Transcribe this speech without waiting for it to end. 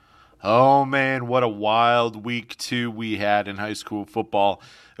Oh man, what a wild week 2 we had in high school football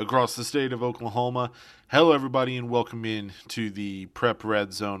across the state of Oklahoma. Hello, everybody, and welcome in to the Prep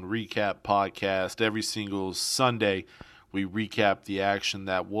Red Zone Recap Podcast. Every single Sunday, we recap the action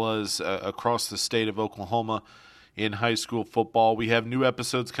that was across the state of Oklahoma in high school football. We have new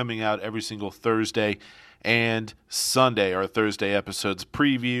episodes coming out every single Thursday and Sunday. Our Thursday episodes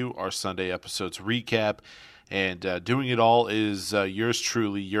preview, our Sunday episodes recap. And doing it all is yours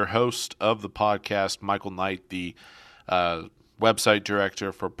truly, your host of the podcast, Michael Knight, the website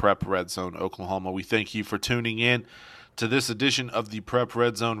director for Prep Red Zone Oklahoma. We thank you for tuning in to this edition of the Prep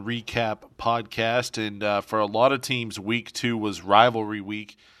Red Zone Recap Podcast. And for a lot of teams, week 2 was rivalry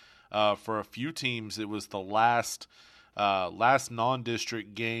week. For a few teams, it was the last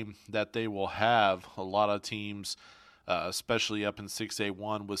non-district game that they will have. A lot of teams, especially up in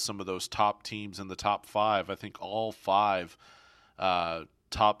 6A1 with some of those top teams in the top 5. I think all 5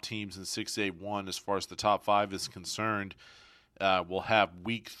 top teams in 6A1, as far as the top 5 is concerned, will have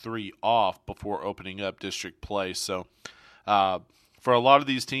week 3 off before opening up district play. So for a lot of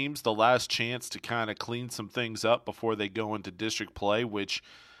these teams, the last chance to kind of clean some things up before they go into district play, which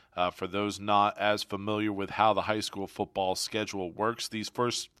for those not as familiar with how the high school football schedule works, these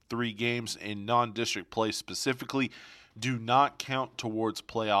first 3 games in non-district play specifically do not count towards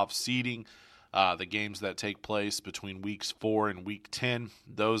playoff seeding. The games that take place between weeks 4 and week 10,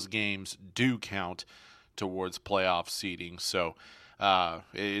 those games do count towards playoff seeding. So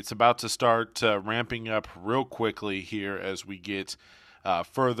it's about to start ramping up real quickly here as we get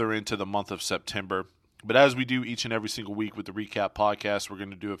further into the month of September. But as we do each and every single week with the Recap Podcast, we're going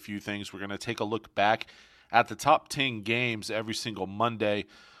to do a few things. We're going to take a look back at the top 10 games every single Monday.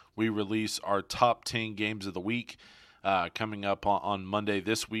 We release our top 10 games of the week. Coming up on Monday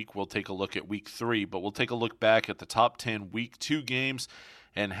this week, we'll take a look at week 3, but we'll take a look back at the top 10 week 2 games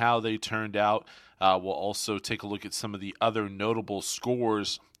and how they turned out. We'll also take a look at some of the other notable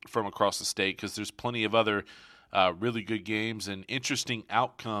scores from across the state, because there's plenty of other really good games and interesting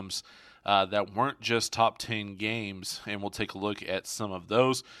outcomes that weren't just top 10 games, and we'll take a look at some of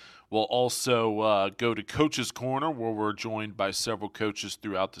those. We'll also go to Coach's Corner, where we're joined by several coaches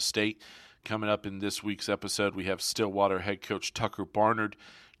throughout the state. Coming up in this week's episode, we have Stillwater head coach Tucker Barnard,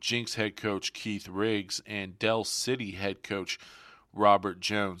 Jenks head coach Keith Riggs, and Dell City head coach Robert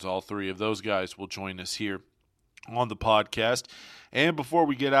Jones. All 3 of those guys will join us here on the podcast. And before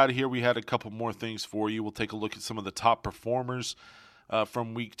we get out of here, we had a couple more things for you. We'll take a look at some of the top performers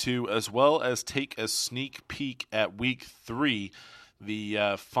from week 2, as well as take a sneak peek at week 3,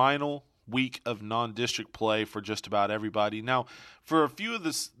 the final week of non-district play for just about everybody. Now, for a few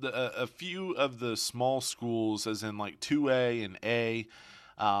of the small schools, as in like 2A and A,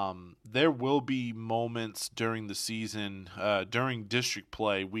 there will be moments during the season, during district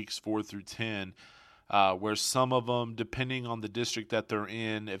play, weeks 4 through 10, where some of them, depending on the district that they're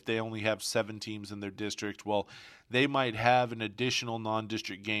in, if they only have 7 teams in their district, well, they might have an additional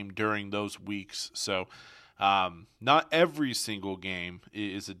non-district game during those weeks. So not every single game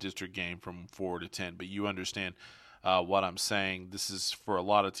is a district game from 4 to 10, but you understand what I'm saying. This is, for a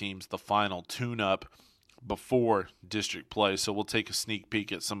lot of teams, the final tune-up before district play. So we'll take a sneak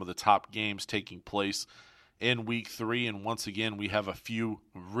peek at some of the top games taking place in week 3. And once again, we have a few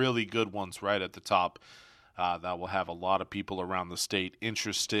really good ones right at the top that will have a lot of people around the state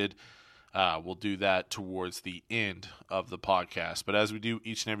interested. We'll do that towards the end of the podcast. But as we do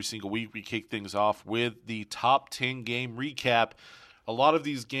each and every single week, we kick things off with the top 10 game recap. A lot of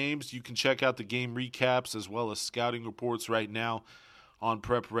these games, you can check out the game recaps as well as scouting reports right now on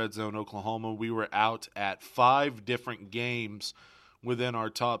Prep Red Zone Oklahoma. We were out at 5 different games within our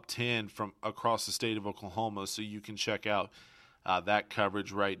top 10 from across the state of Oklahoma, so you can check out that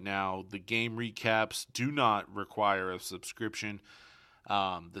coverage right now. The game recaps do not require a subscription.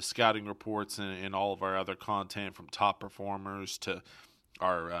 The scouting reports and all of our other content, from top performers to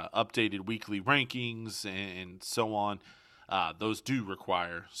our updated weekly rankings and so on, those do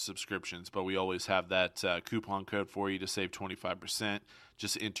require subscriptions, but we always have that coupon code for you to save 25%.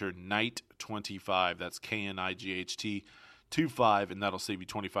 Just enter KNIGHT25, that's KNIGHT 25, and that'll save you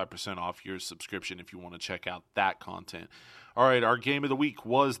 25% off your subscription if you want to check out that content. All right, our game of the week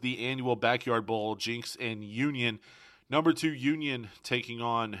was the annual Backyard Bowl, Jenks and Union. Number 2 Union taking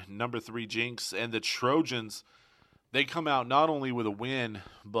on number 3 Jenks, and the Trojans, they come out not only with a win,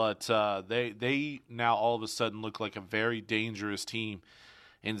 but they now all of a sudden look like a very dangerous team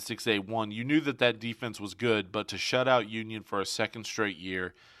in 6A1. You knew that defense was good, but to shut out Union for a second straight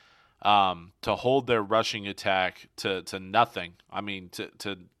year, to hold their rushing attack to nothing, I mean,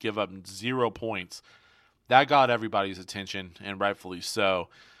 to give up 0 points, that got everybody's attention, and rightfully so.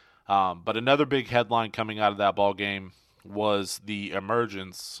 But another big headline coming out of that ball game was the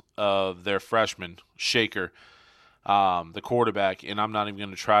emergence of their freshman, Shaker, the quarterback. And I'm not even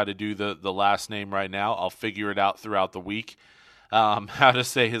going to try to do the last name right now. I'll figure it out throughout the week, how to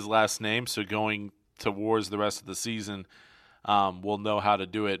say his last name. So going towards the rest of the season, we'll know how to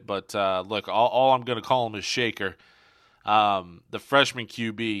do it. But look, all I'm going to call him is Shaker. The freshman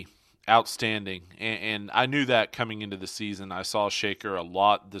QB, outstanding. And I knew that coming into the season. I saw Shaker a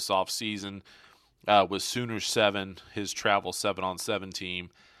lot this offseason with Sooners 7, his travel 7-on-7 team.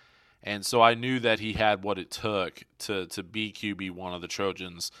 And so I knew that he had what it took to be QB1 of the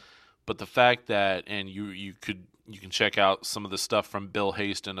Trojans. But the fact that, and you can check out some of the stuff from Bill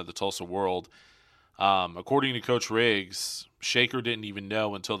Haston of the Tulsa World. According to Coach Riggs, Shaker didn't even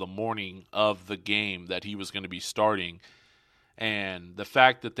know until the morning of the game that he was going to be starting. And the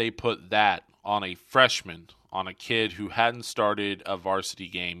fact that they put that on a freshman, on a kid who hadn't started a varsity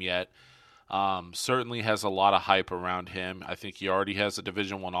game yet, certainly has a lot of hype around him. I think he already has a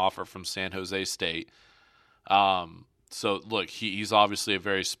Division I offer from San Jose State. So, look, he's obviously a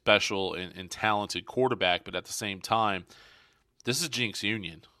very special and talented quarterback, but at the same time, this is Jenks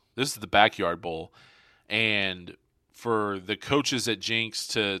Union. This is the Backyard Bowl. And for the coaches at Jenks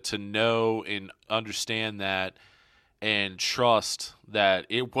to know and understand that and trust that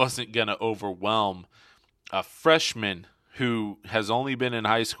it wasn't going to overwhelm a freshman who has only been in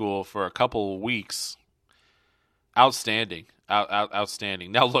high school for a couple of weeks, outstanding.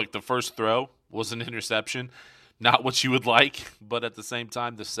 Outstanding. Now, look, the first throw was an interception. Not what you would like, but at the same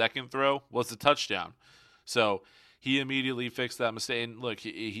time, the second throw was a touchdown. So he immediately fixed that mistake. And look,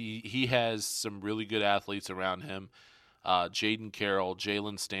 he has some really good athletes around him. Jaden Carroll,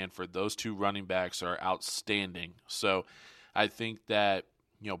 Jalen Stanford, those two running backs are outstanding. So I think that,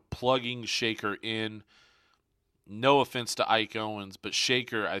 plugging Shaker in, no offense to Ike Owens, but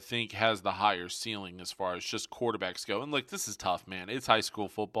Shaker, I think, has the higher ceiling as far as just quarterbacks go. And look, this is tough, man. It's high school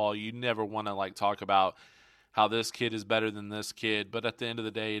football. You never want to talk about how this kid is better than this kid, but at the end of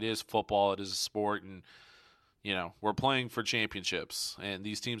the day, it is football. It is a sport, and we're playing for championships, and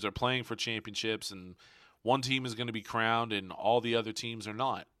these teams are playing for championships, and one team is going to be crowned, and all the other teams are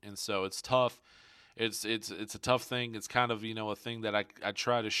not, and so it's tough. It's a tough thing. It's kind of a thing that I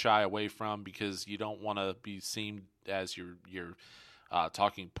try to shy away from because you don't want to be seen as you're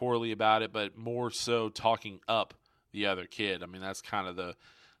talking poorly about it, but more so talking up the other kid. I mean, that's kind of the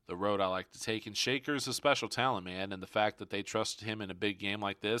road I like to take. And Shaker's a special talent, man, and the fact that they trusted him in a big game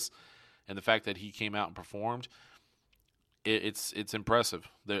like this, and the fact that he came out and performed, it's impressive.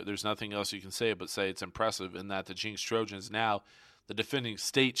 There's nothing else you can say but say it's impressive. And that the Jenks Trojans, now the defending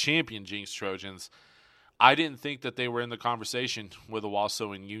state champion Jenks Trojans, I didn't think that they were in the conversation with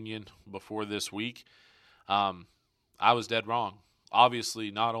Owasso and Union before this week. I was dead wrong.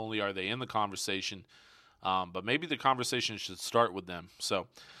 Obviously, not only are they in the conversation, but maybe the conversation should start with them. So,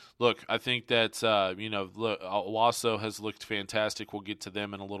 look, I think that, Owasso has looked fantastic. We'll get to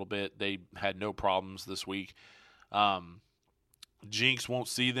them in a little bit. They had no problems this week. Jenks won't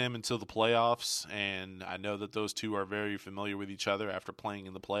see them until the playoffs, and I know that those two are very familiar with each other after playing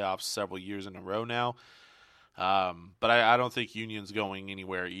in the playoffs several years in a row now. But I don't think Union's going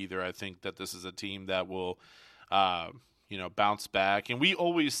anywhere either. I think that this is a team that will, bounce back. And we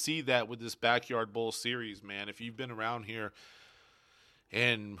always see that with this Backyard Bowl series, man. If you've been around here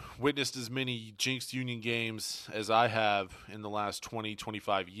and witnessed as many Jenks Union games as I have in the last 20,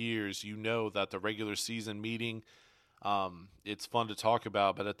 25 years, you know that the regular season meeting, it's fun to talk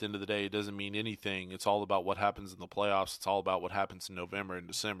about, but at the end of the day, it doesn't mean anything. It's all about what happens in the playoffs. It's all about what happens in November and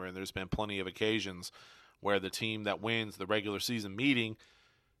December, and there's been plenty of occasions where the team that wins the regular season meeting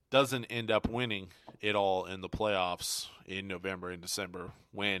doesn't end up winning it all in the playoffs in November and December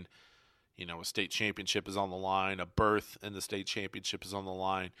when, a state championship is on the line, a berth in the state championship is on the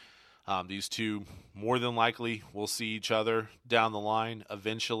line. These two more than likely will see each other down the line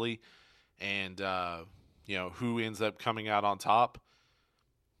eventually, and, who ends up coming out on top.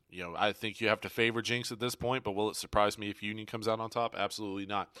 I think you have to favor Jenks at this point, but will it surprise me if Union comes out on top? Absolutely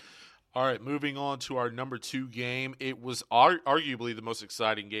not. All right, moving on to our number 2 game. It was arguably the most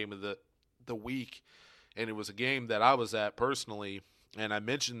exciting game of the week, and it was a game that I was at personally, and I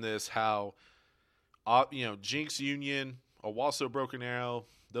mentioned this, how, Jenks Union, Owasso Broken Arrow,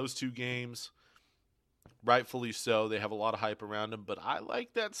 those two games, rightfully so, they have a lot of hype around them, but I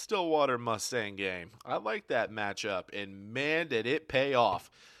like that Stillwater Mustang game. I like that matchup, and man, did it pay off.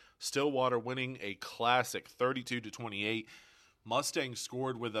 Stillwater winning a classic 32-28. Mustang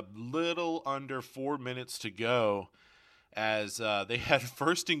scored with a little under 4 minutes to go as they had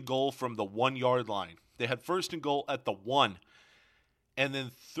first and goal from the 1 yard line. They had first and goal at the 1. And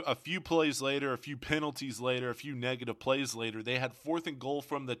then a few plays later, a few penalties later, a few negative plays later, they had 4th and goal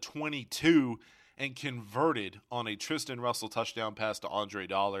from the 22 and converted on a Tristan Russell touchdown pass to Andre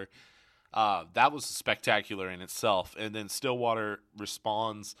Dollar. That was spectacular in itself. And then Stillwater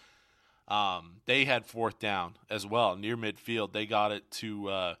responds. They had 4th down as well near midfield. They got it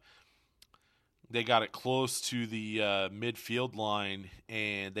to they got it close to the midfield line,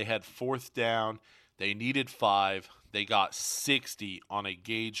 and they had 4th down. They needed 5. They got 60 on a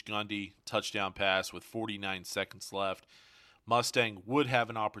Gage Gundy touchdown pass with 49 seconds left. Mustang would have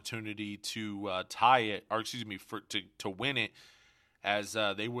an opportunity to tie it, or excuse me, to win it, as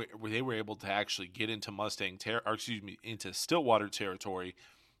they were able to actually get into into Stillwater territory,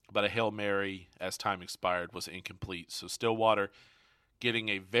 but a Hail Mary as time expired was incomplete. So Stillwater getting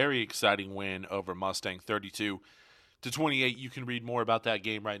a very exciting win over Mustang, 32-28. You can read more about that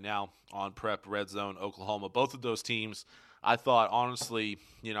game right now on Prep Red Zone Oklahoma. Both of those teams, I thought, honestly,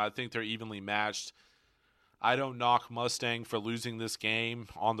 I think they're evenly matched. I don't knock Mustang for losing this game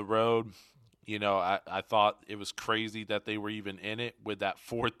on the road. I thought it was crazy that they were even in it with that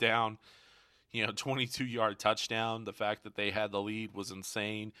 4th down, 22-yard touchdown. The fact that they had the lead was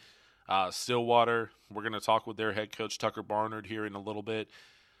insane. Stillwater, we're going to talk with their head coach, Tucker Barnard, here in a little bit.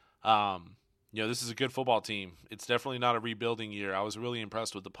 This is a good football team. It's definitely not a rebuilding year. I was really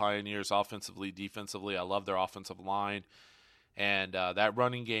impressed with the Pioneers offensively, defensively. I love their offensive line. And that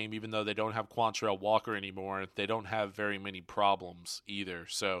running game, even though they don't have Quantrell Walker anymore, they don't have very many problems either.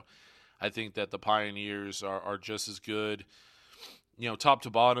 So I think that the Pioneers are just as good, top to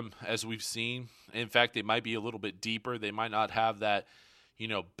bottom as we've seen. In fact, they might be a little bit deeper. They might not have that,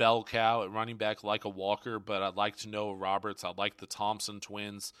 bell cow at running back like a Walker, but I'd like to know Roberts. I'd like the Thompson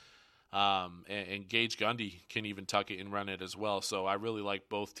twins. And Gage Gundy can even tuck it and run it as well. So I really like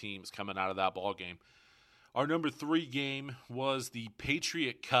both teams coming out of that ball game. Our number 3 game was the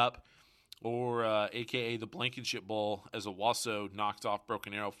Patriot Cup, or a.k.a. the Blankenship Bowl, as Owasso knocked off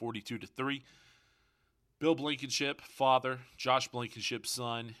Broken Arrow 42-3. Bill Blankenship, father, Josh Blankenship's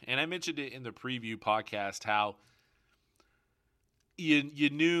son, and I mentioned it in the preview podcast how you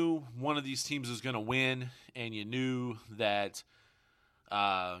knew one of these teams was going to win, and you knew that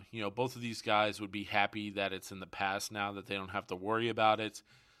both of these guys would be happy that it's in the past now, that they don't have to worry about it.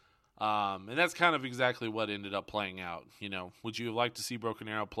 And that's kind of exactly what ended up playing out. Would you like to see Broken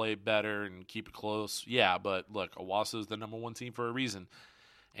Arrow play better and keep it close? Yeah, but look, Owasso is the number 1 team for a reason.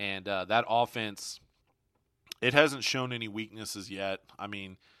 And that offense, it hasn't shown any weaknesses yet. I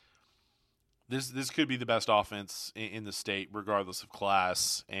mean, this could be the best offense in the state, regardless of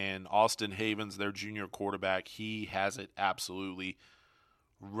class. And Austin Havens, their junior quarterback, he has it absolutely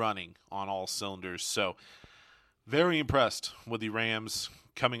running on all cylinders. So very impressed with the Rams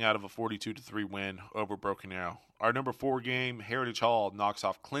coming out of a 42-3 win over Broken Arrow. Our number 4 game, Heritage Hall knocks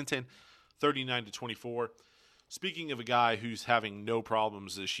off Clinton 39-24. Speaking of a guy who's having no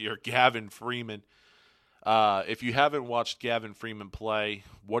problems this year, Gavin Freeman. If you haven't watched Gavin Freeman play,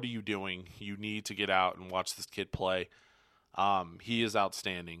 what are you doing? You need to get out and watch this kid play. He is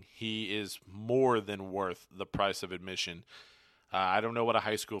outstanding. He is more than worth the price of admission. I don't know what a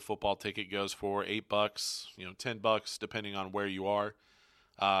high school football ticket goes for, $8, $10, depending on where you are.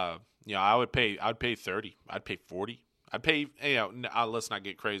 I'd pay 30. I'd pay 40. I'd pay, let's not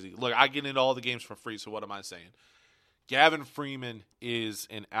get crazy. Look, I get into all the games for free, so what am I saying? Gavin Freeman is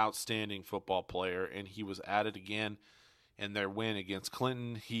an outstanding football player, and he was at it again in their win against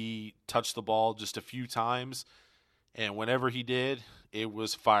Clinton. He touched the ball just a few times, and whenever he did, it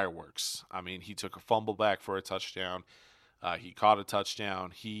was fireworks. I mean, he took a fumble back for a touchdown. He caught a touchdown.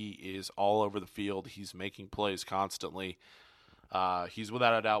 He is all over the field. He's making plays constantly. He's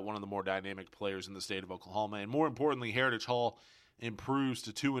without a doubt one of the more dynamic players in the state of Oklahoma. And more importantly, Heritage Hall improves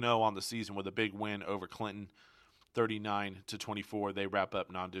to 2-0 on the season with a big win over Clinton, 39-24. They wrap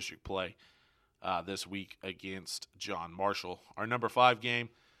up non-district play this week against John Marshall. Our number 5 game,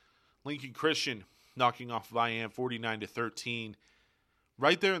 Lincoln Christian knocking off Vian 49-13.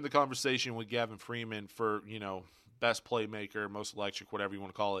 Right there in the conversation with Gavin Freeman for, best playmaker, most electric, whatever you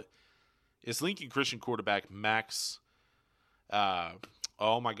want to call it, is Lincoln Christian quarterback Max.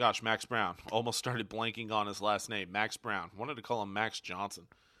 Max Brown. Almost started blanking on his last name. Max Brown. Wanted to call him Max Johnson.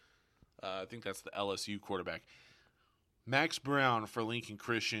 I think that's the LSU quarterback. Max Brown for Lincoln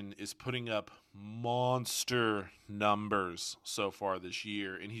Christian is putting up monster numbers so far this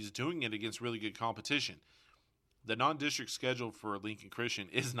year, and he's doing it against really good competition. The non-district schedule for Lincoln Christian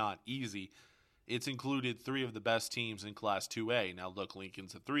is not easy. It's included 3 of the best teams in Class 2A. Now, look,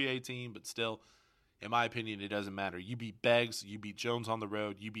 Lincoln's a 3A team, but still, in my opinion, it doesn't matter. You beat Beggs, you beat Jones on the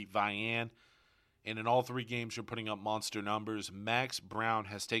road, you beat Vian, And in all 3 games, you're putting up monster numbers. Max Brown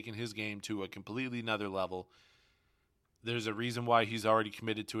has taken his game to a completely another level. There's a reason why he's already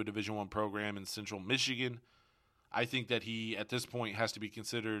committed to a Division I program in Central Michigan. I think that he, at this point, has to be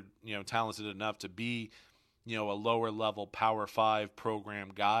considered, talented enough to be, a lower level Power 5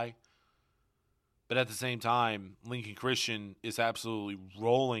 program guy. But at the same time, Lincoln Christian is absolutely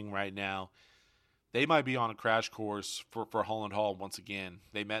rolling right now. They might be on a crash course for Holland Hall once again.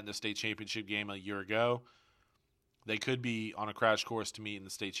 They met in the state championship game a year ago. They could be on a crash course to meet in the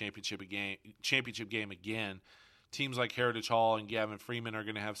state championship game again. Teams like Heritage Hall and Gavin Freeman are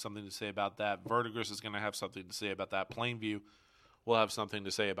going to have something to say about that. Verdigris is going to have something to say about that. Plainview will have something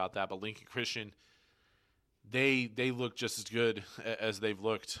to say about that. But Lincoln Christian, they look just as good as they've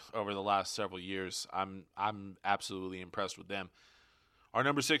looked over the last several years. I'm absolutely impressed with them. Our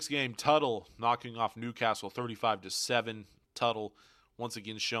number 6 game, Tuttle, knocking off Newcastle 35-7. Tuttle once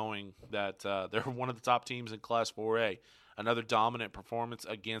again showing that they're one of the top teams in Class 4A. Another dominant performance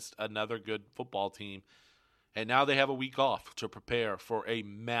against another good football team. And now they have a week off to prepare for a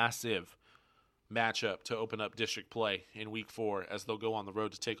massive matchup to open up district play in week 4 as they'll go on the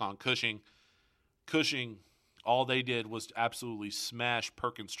road to take on Cushing. Cushing, all they did was absolutely smash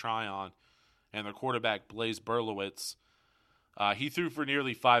Perkins Tryon and their quarterback Blaze Berlowitz. He threw for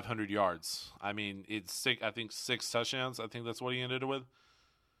nearly 500 yards. I mean, I think 6 touchdowns. I think that's what he ended with.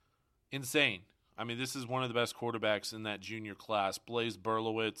 Insane. I mean, this is one of the best quarterbacks in that junior class. Blaze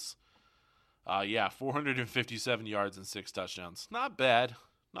Berlowitz, 457 yards and 6 touchdowns. Not bad.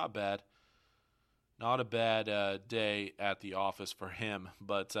 Not bad. Not a bad day at the office for him.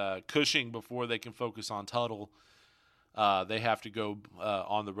 But Cushing, before they can focus on Tuttle, they have to go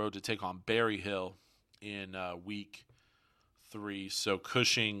on the road to take on Berry Hill in week 3. So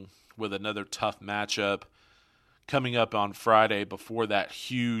Cushing with another tough matchup coming up on Friday before that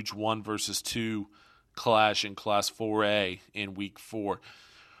huge 1 versus 2 clash in Class 4A in week 4.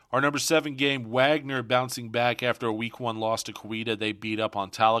 Our number 7 game, Wagner bouncing back after a week 1 loss to Coweta. They beat up on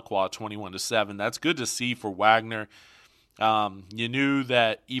Tahlequah 21-7. That's good to see for Wagner. You knew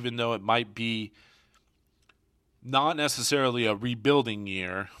that even though it might be not necessarily a rebuilding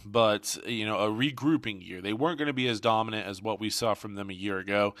year, but a regrouping year, they weren't going to be as dominant as what we saw from them a year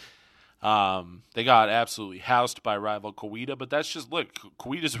ago. They got absolutely housed by rival Coweta, but that's just, look,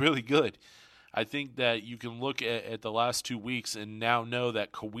 Coweta's really good. I think that you can look at the last 2 weeks and now know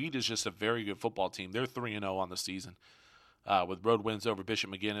that Coweta is just a very good football team. They're 3-0 on the season with road wins over Bishop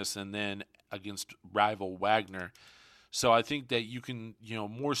McGuinness and then against rival Wagner. So I think that you can,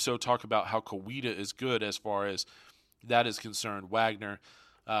 more so talk about how Coweta is good as far as that is concerned. Wagner,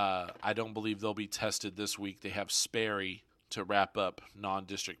 I don't believe they'll be tested this week. They have Sperry to wrap up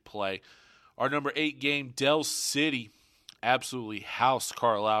non-district play. Our number 8 game, Del City, absolutely housed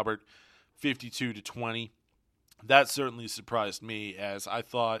Carl Albert 52-20. That certainly surprised me, as I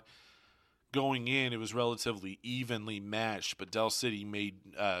thought going in it was relatively evenly matched, but Del City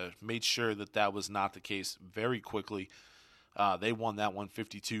made sure that was not the case very quickly. They won that one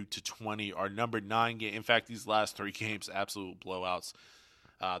 52-20. Our number 9 game, in fact, these last 3 games, absolute blowouts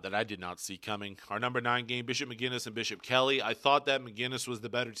that I did not see coming. Our number 9 game, Bishop McGuinness and Bishop Kelly. I thought that McGuinness was the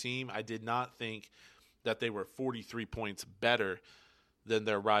better team. I did not think that they were 43 points better than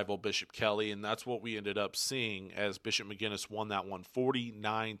their rival Bishop Kelly, and that's what we ended up seeing as Bishop McGuinness won that one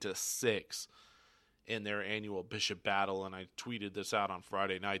 49-6 in their annual Bishop Battle, and I tweeted this out on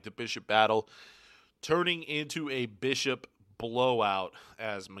Friday night. The Bishop Battle turning into a Bishop blowout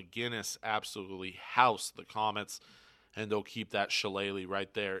as McGuinness absolutely housed the Comets, and they'll keep that shillelagh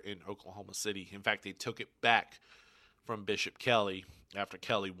right there in Oklahoma City. In fact, they took it back from Bishop Kelly after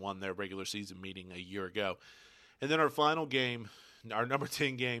Kelly won their regular season meeting a year ago. And then our final game, our number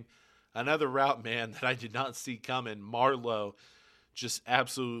 10 game, another route, man, that I did not see coming. Marlowe just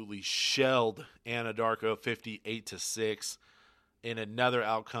absolutely shelled Anadarko 58-6 in another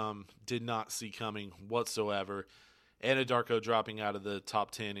outcome did not see coming whatsoever. Anadarko dropping out of the top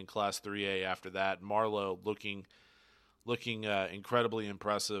 10 in Class 3A after that. Marlowe looking incredibly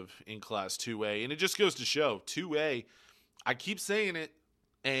impressive in Class 2A. And it just goes to show, 2A, I keep saying it,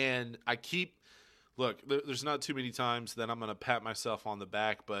 and look, there's not too many times that I'm going to pat myself on the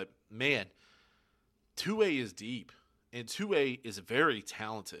back, but, man, 2A is deep, and 2A is very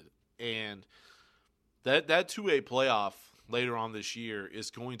talented. And that 2A playoff later on this year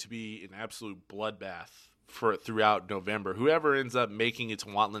is going to be an absolute bloodbath throughout November. Whoever ends up making it to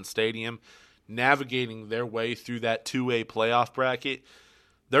Wantland Stadium, navigating their way through that 2A playoff bracket,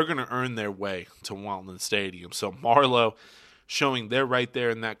 they're going to earn their way to Wantland Stadium. So Marlowe showing they're right there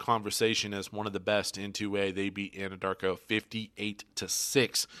in that conversation as one of the best in 2A. They beat Anadarko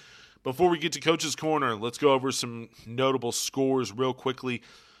 58-6. Before we get to Coach's Corner, let's go over some notable scores real quickly.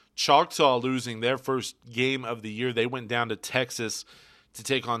 Choctaw losing their first game of the year. They went down to Texas to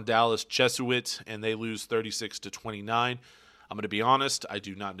take on Dallas Jesuit, and they lose 36-29. I'm going to be honest, I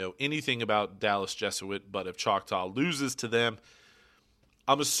do not know anything about Dallas Jesuit, but if Choctaw loses to them,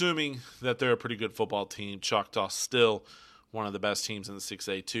 I'm assuming that they're a pretty good football team. Choctaw still one of the best teams in the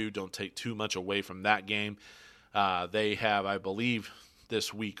 6A2. Don't take too much away from that game. They have, I believe,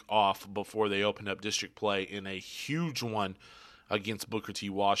 this week off before they open up district play in a huge one against Booker T.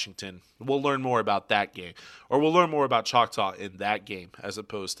 Washington. We'll learn more about that game, or we'll learn more about Choctaw in that game as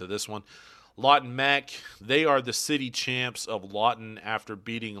opposed to this one. Lawton Mac, they are the city champs of Lawton after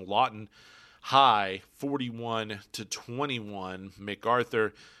beating Lawton High 41-21.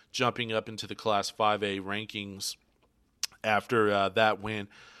 MacArthur jumping up into the Class 5A rankings after that win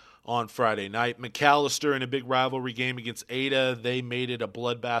on Friday night. McAllister in a big rivalry game against Ada, they made it a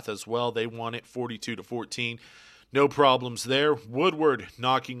bloodbath as well. They won it 42-14. No problems there. Woodward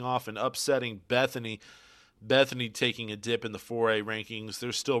knocking off and upsetting Bethany. Bethany taking a dip in the 4A rankings.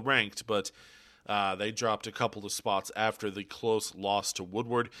 They're still ranked, but they dropped a couple of spots after the close loss to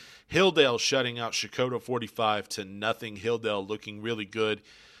Woodward. Hilldale shutting out Shakota 45-0. Hilldale looking really good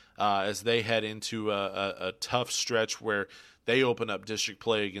as they head into a tough stretch where they open up district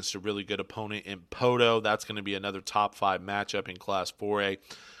play against a really good opponent in Poto. That's going to be another top 5 matchup in Class 4A.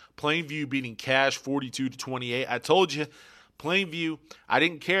 Plainview beating Cache 42-28. I told you, Plainview, I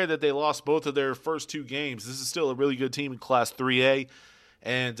didn't care that they lost both of their first 2 games. This is still a really good team in Class 3A.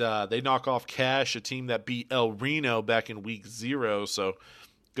 And they knock off Cache, a team that beat El Reno back in week 0. So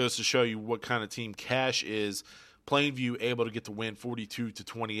goes to show you what kind of team Cache is. Plainview able to get the win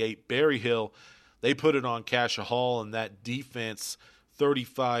 42-28. Berry Hill, they put it on Cassia Hall, and that defense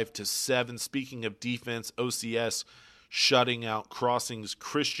 35-7. Speaking of defense, OCS shutting out Crossings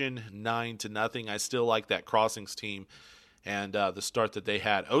Christian 9-0. I still like that Crossings team and the start that they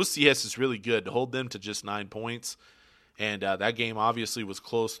had. OCS is really good. To hold them to just 9 points, and that game obviously was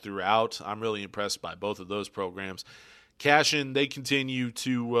close throughout. I'm really impressed by both of those programs. Cashin, they continue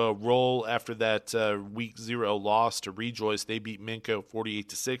to roll after that week 0 loss to Rejoice. They beat Minco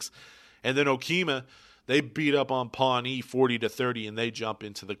 48-6. And then Okemah, they beat up on Pawnee 40-30, and they jump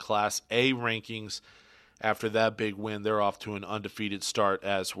into the Class A rankings. After that big win, they're off to an undefeated start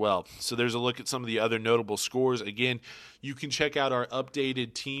as well. So there's a look at some of the other notable scores. Again, you can check out our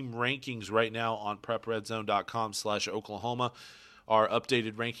updated team rankings right now on prepredzone.com/Oklahoma. Our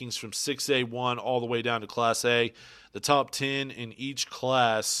updated rankings from 6A1 all the way down to Class A. The top 10 in each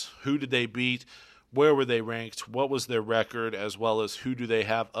class, who did they beat, where were they ranked, what was their record, as well as who do they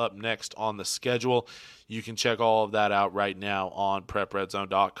have up next on the schedule. You can check all of that out right now on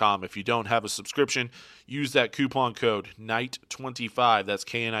prepredzone.com. If you don't have a subscription, use that coupon code KNIGHT25, that's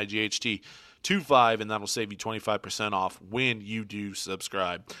KNIGHT 25, and that'll save you 25% off when you do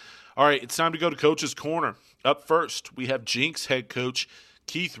subscribe. All right, it's time to go to Coach's Corner. Up first, we have Jinx head coach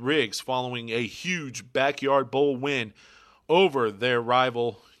Keith Riggs following a huge Backyard Bowl win over their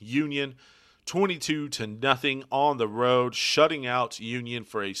rival Union. 22-0 on the road, shutting out Union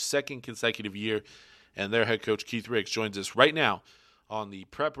for a second consecutive year. And their head coach, Keith Riggs, joins us right now on the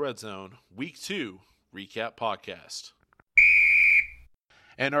Prep Red Zone Week 2 Recap Podcast.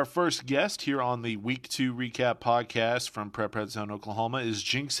 And our first guest here on the Week 2 Recap Podcast from Prep Red Zone, Oklahoma, is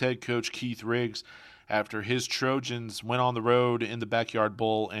Jinx head coach Keith Riggs after his Trojans went on the road in the Backyard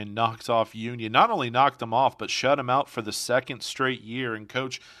Bowl and knocked off Union. Not only knocked them off, but shut them out for the second straight year. And,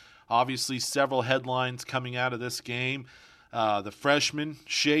 Coach, obviously, several headlines coming out of this game. The freshman,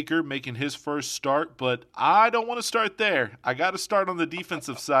 Shaker, making his first start, but I don't want to start there. I got to start on the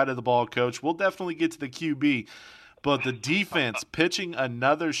defensive side of the ball, Coach. We'll definitely get to the QB, but the defense pitching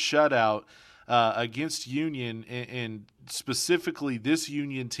another shutout against Union, and specifically this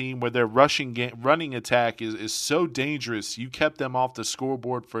Union team where their running attack is so dangerous. You kept them off the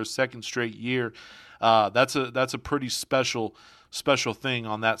scoreboard for a second straight year. That's a pretty special thing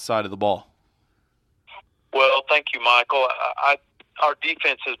on that side of the ball. Well, thank you, Michael. Our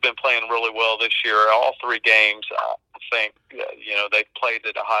defense has been playing really well this year. All 3 games, I think, they've played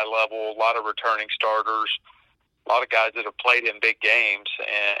at a high level. A lot of returning starters, a lot of guys that have played in big games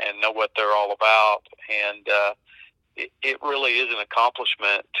and know what they're all about. And it really is an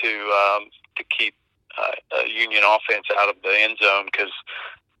accomplishment to keep a Union offense out of the end zone, because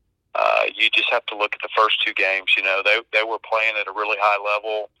you just have to look at the first 2 games. They were playing at a really high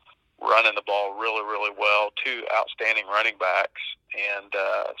level, running the ball really, really well, 2 outstanding running backs. And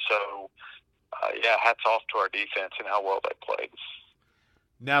hats off to our defense and how well they played.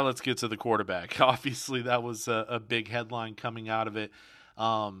 Now let's get to the quarterback. Obviously, that was a big headline coming out of it.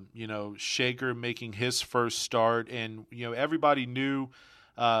 Shaker making his first start, and everybody knew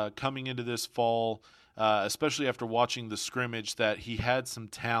coming into this fall, especially after watching the scrimmage, that he had some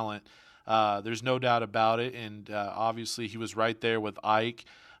talent. There's no doubt about it, and obviously he was right there with Ike.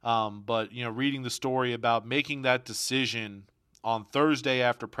 But reading the story about making that decision on Thursday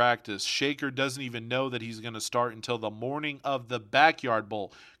after practice, Shaker doesn't even know that he's going to start until the morning of the Backyard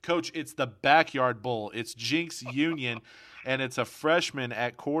Bowl. Coach, it's the Backyard Bowl. It's Jenks Union, and it's a freshman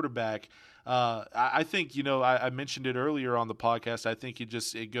at quarterback. I think, I mentioned it earlier on the podcast. I think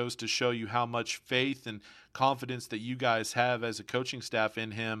it goes to show you how much faith and confidence that you guys have as a coaching staff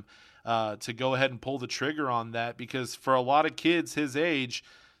in him to go ahead and pull the trigger on that, because for a lot of kids his age,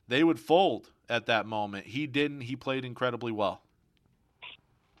 they would fold at that moment. He didn't. He played incredibly well.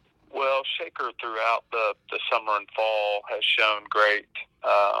 Well, Shaker throughout the summer and fall has shown great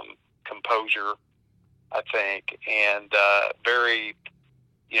composure, I think, and very,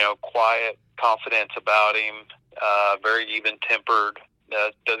 quiet confidence about him, very even-tempered,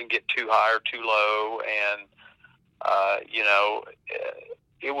 doesn't get too high or too low, and,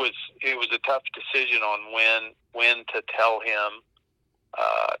 it was a tough decision on when to tell him.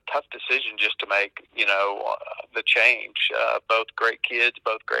 Tough decision just to make, the change. Both great kids,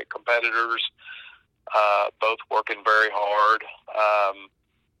 both great competitors, both working very hard.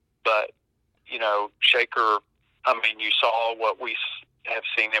 But, Shaker, you saw what we have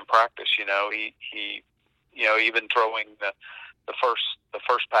seen in practice. He even throwing the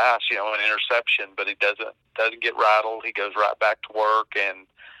first pass, an interception, but he doesn't get rattled. He goes right back to work, and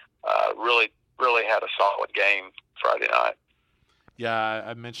really had a solid game Friday night. Yeah,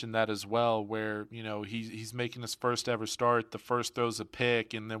 I mentioned that as well, where, he's making his first ever start. The first throw's a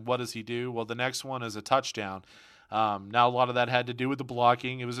pick, and then what does he do? Well, the next one is a touchdown. Now, a lot of that had to do with the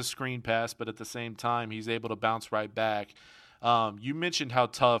blocking. It was a screen pass, but at the same time, he's able to bounce right back. You mentioned how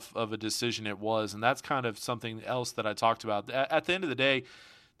tough of a decision it was, and that's kind of something else that I talked about. At the end of the day,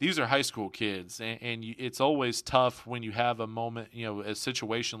 these are high school kids, and it's always tough when you have a moment, a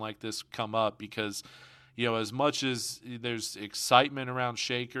situation like this come up, because as much as there's excitement around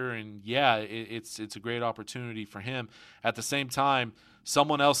Shaker, and it's a great opportunity for him, at the same time,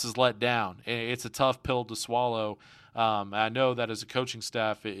 someone else is let down. It's a tough pill to swallow. I know that as a coaching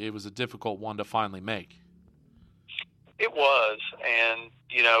staff, it was a difficult one to finally make. It was, and,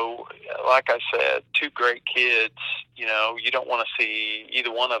 like I said, two great kids, you don't want to see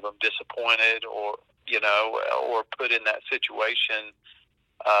either one of them disappointed or put in that situation.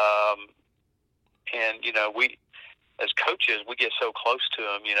 And, we, as coaches, we get so close to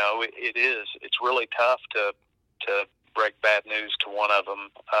them, it's really tough to break bad news to one of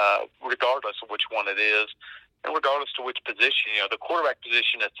them, regardless of which one it is, and regardless to which position. The quarterback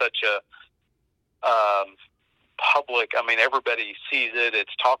position is such a public, everybody sees it,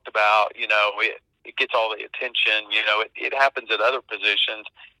 it's talked about, it gets all the attention, it happens at other positions,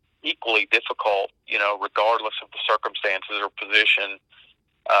 equally difficult, regardless of the circumstances or position,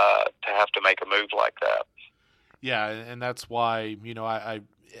 to have to make a move like that. Yeah, and that's why, I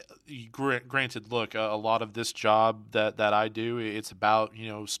granted, look, a lot of this job that I do, it's about,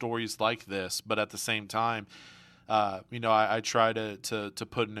 stories like this, but at the same time, I try to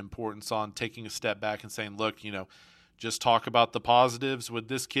put an importance on taking a step back and saying, look, just talk about the positives with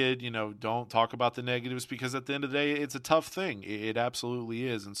this kid, don't talk about the negatives, because at the end of the day, it's a tough thing. It absolutely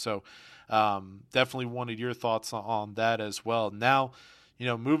is. And so definitely wanted your thoughts on that as well. Now,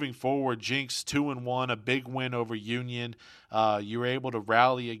 moving forward, Jenks 2-1, a big win over Union. You were able to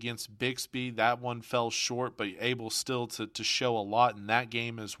rally against Bixby. That one fell short, but able still to show a lot in that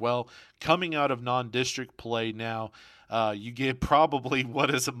game as well. Coming out of non-district play now, you get probably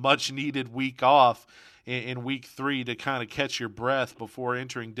what is a much-needed week off in week 3 to kind of catch your breath before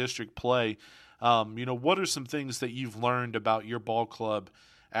entering district play. What are some things that you've learned about your ball club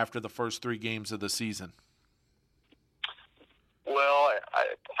after the first 3 games of the season? Well,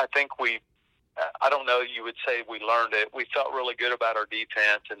 I think I don't know you would say we learned it. We felt really good about our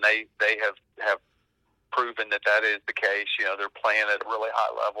defense, and they have proven that is the case. They're playing at a really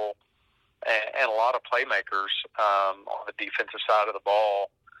high level, and a lot of playmakers on the defensive side of the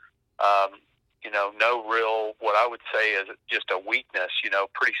ball. No real, what I would say is just a weakness,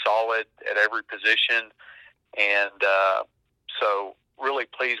 pretty solid at every position. And so really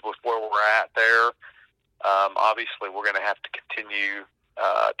pleased with where we're at there. Obviously, we're going to have to continue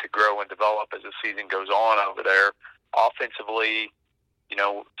to grow and develop as the season goes on over there. Offensively,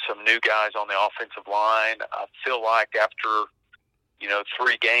 some new guys on the offensive line. I feel like after,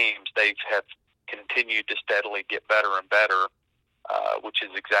 3 games, they have continued to steadily get better and better, which is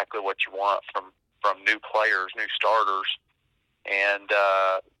exactly what you want from new players, new starters. And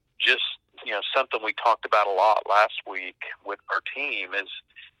just, something we talked about a lot last week with our team is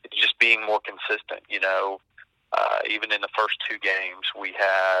just being more consistent. Even in the first two games, we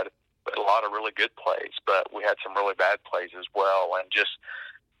had a lot of really good plays, but we had some really bad plays as well. And just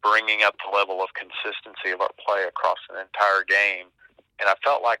bringing up the level of consistency of our play across an entire game. And I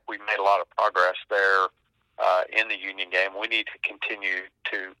felt like we made a lot of progress there in the Union game. We need to continue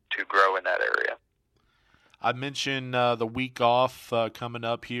to grow in that area. I mentioned the week off coming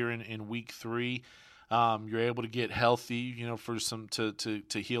up here in week 3. You're able to get healthy, for some to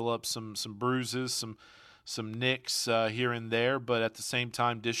heal up some bruises, some nicks here and there. But at the same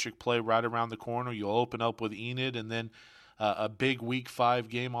time, district play right around the corner. You'll open up with Enid, and then a big week 5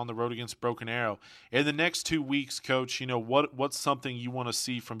 game on the road against Broken Arrow. In the next 2 weeks, Coach, what's something you want to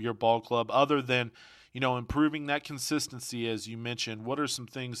see from your ball club other than improving that consistency, as you mentioned? What are some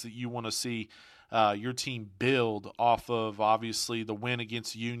things that you want to see your team build off of, obviously, the win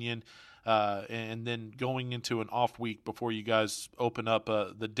against Union, and then going into an off week before you guys open up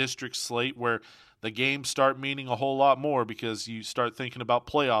the district slate, where the games start meaning a whole lot more because you start thinking about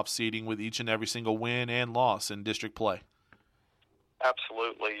playoff seeding with each and every single win and loss in district play?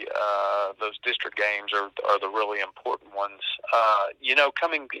 Absolutely. Those district games are the really important ones.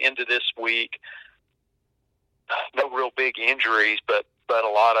 Coming into this week, no real big injuries, but a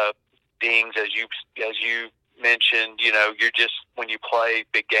lot of dings, as you mentioned. You're just, when you play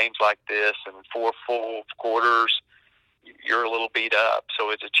big games like this and 4 full quarters, you're a little beat up. So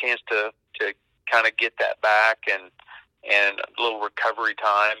it's a chance to kind of get that back and a little recovery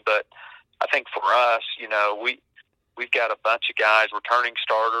time. But I think for us, we've got a bunch of guys, returning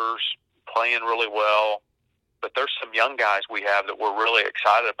starters, playing really well. But there's some young guys we have that we're really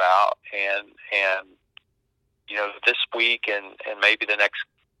excited about, and this week and maybe the next,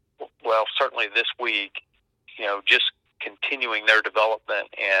 well, certainly this week, just continuing their development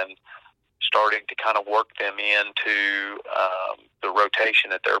and starting to kind of work them into the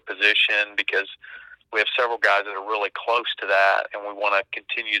rotation at their position, because we have several guys that are really close to that, and we want to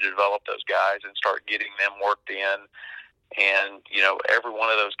continue to develop those guys and start getting them worked in. And, every one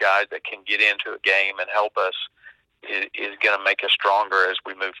of those guys that can get into a game and help us is going to make us stronger as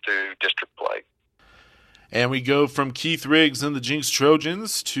we move through district play. And we go from Keith Riggs and the Jinx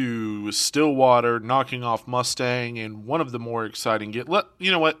Trojans to Stillwater knocking off Mustang in one of the more exciting games.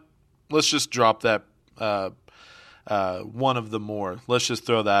 You know what? Let's just drop that one of the more. Let's just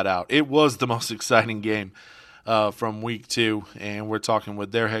throw that out. It was the most exciting game from week 2, and we're talking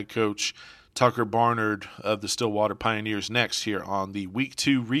with their head coach, Tucker Barnard of the Stillwater Pioneers, next here on the Week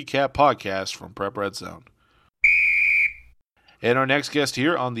 2 Recap Podcast from Prep Red Zone. And our next guest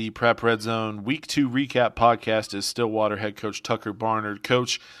here on the Prep Red Zone Week 2 Recap Podcast is Stillwater head coach Tucker Barnard.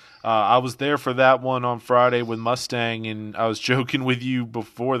 Coach, I was there for that one on Friday with Mustang, and I was joking with you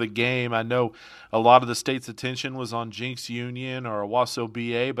before the game. I know a lot of the state's attention was on Jinx Union or Owasso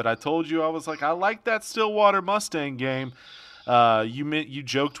BA, but I told you, I was like, I like that Stillwater Mustang game. You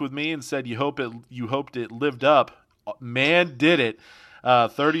joked with me and said you hoped it lived up. Man, did it.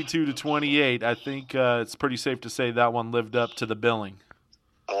 32-28. I think it's pretty safe to say that one lived up to the billing.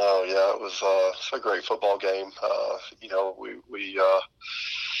 Oh yeah, it was a great football game.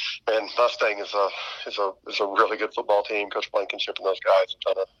 And Mustang is a really good football team. Coach Blankenship and those guys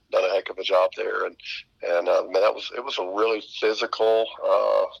have done a heck of a job there. And man, it was a really physical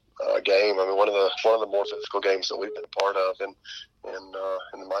game. I mean, one of the more physical games that we've been a part of in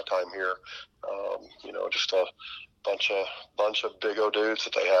my time here. Just a bunch of big O dudes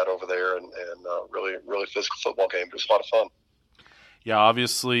that they had over there, and really physical football game. It was a lot of fun. Yeah,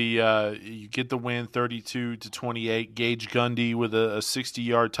 obviously you get the win 32-28. Gage Gundy with a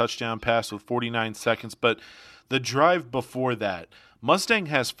 60-yard touchdown pass with 49 seconds. But the drive before that, Mustang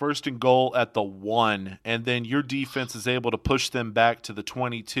has 1st and goal at the 1, and then your defense is able to push them back to the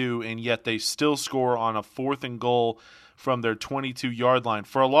 22, and yet they still score on a 4th and goal from their 22-yard line.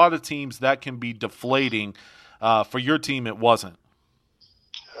 For a lot of teams, that can be deflating. For your team, it wasn't.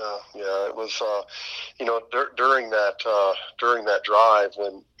 Yeah, it was. During that drive,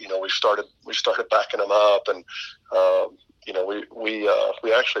 when we started backing them up, and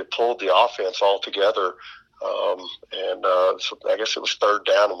we actually pulled the offense all together, so I guess it was 3rd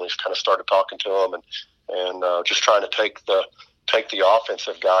down, and we kind of started talking to them and just trying to take the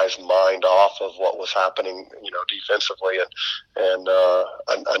offensive guys' mind off of what was happening, defensively, and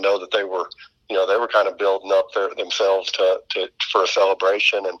I know that they were kind of building up themselves for a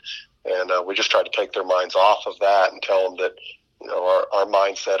celebration, and we just tried to take their minds off of that and tell them that our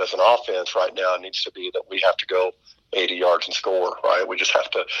mindset as an offense right now needs to be that we have to go 80 yards and score, right? We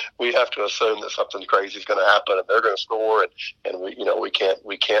have to assume that something crazy is going to happen and they're going to score, and we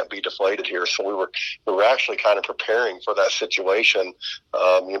can't be deflated here. So we were actually kind of preparing for that situation.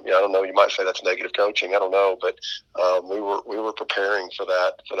 I don't know, you might say that's negative coaching, I don't know, but we were preparing for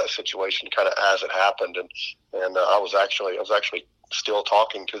that situation kind of as it happened, and I was actually still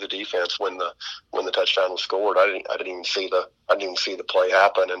talking to the defense when the touchdown was scored. I didn't even see the play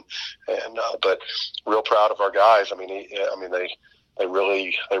happen, and but real proud of our guys. I mean, they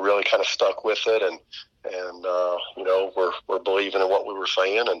really kind of stuck with it, and we're believing in what we were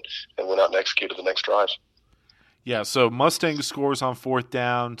saying, and went out and executed the next drive. Yeah, so Mustang scores on fourth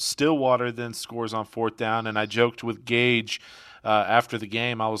down. Stillwater then scores on fourth down, and I joked with Gage after the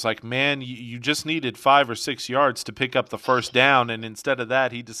game. I was like, man, you just needed 5 or 6 yards to pick up the first down, and instead of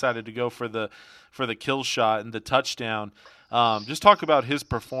that, he decided to go for the kill shot and the touchdown. Just talk about his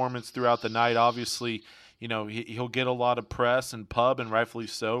performance throughout the night. Obviously, he'll get a lot of press and pub, and rightfully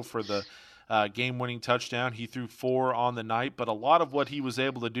so, for the game-winning touchdown. He threw 4 on the night, but a lot of what he was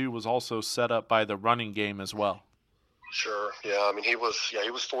able to do was also set up by the running game as well. Sure. Yeah. I mean, he was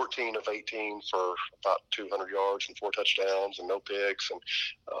 14 of 18 for about 200 yards and 4 touchdowns and no picks, and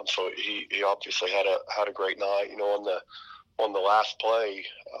so he obviously had a great night. On the last play,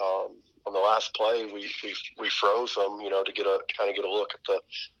 we froze them, to get a look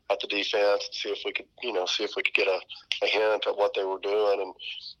at the defense and see if we could get a hint at what they were doing,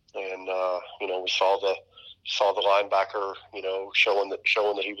 and we saw the linebacker, showing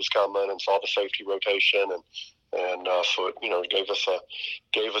that he was coming, and saw the safety rotation, and so it gave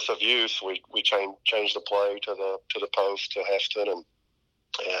us a view. So we changed the play to the post to Heston, and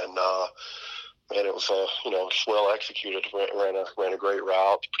it was just well executed. Ran a great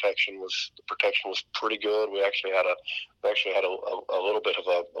route. The protection was pretty good. We actually had a little bit of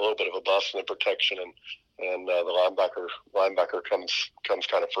a bust in the protection, and the linebacker comes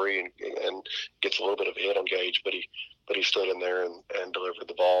kind of free and gets a little bit of a hit on Gage, but he stood in there and delivered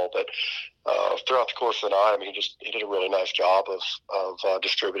the ball. But throughout the course of the night, I mean, he did a really nice job of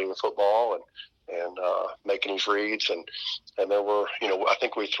distributing the football and making his reads, and there were, I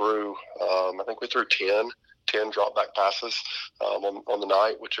think we threw 10 drop back passes on the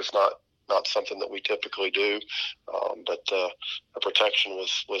night, which is not something that we typically do, but the protection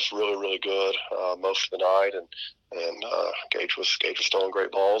was really, really good most of the night, and Gage was throwing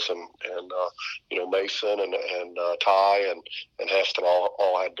great balls, and Mason and Ty and Heston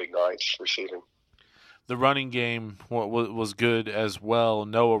all had big nights receiving. The running game was good as well.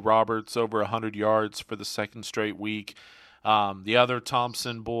 Noah Roberts over 100 yards for the second straight week. The other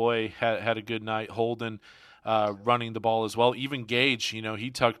Thompson boy had a good night. Holden running the ball as well. Even Gage, he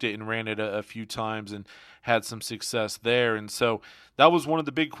tucked it and ran it a few times and had some success there. And so that was one of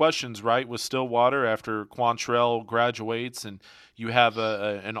the big questions, right, with Stillwater after Quantrell graduates and you have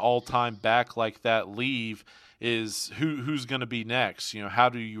an all-time back like that leave, is who's going to be next? How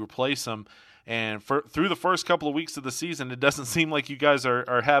do you replace him? And through the first couple of weeks of the season, it doesn't seem like you guys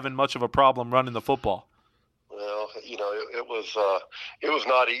are having much of a problem running the football. Well, it was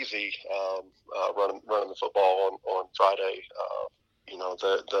not easy running the football on Friday.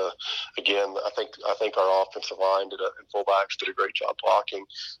 Again, I think our offensive line and fullbacks did a great job blocking,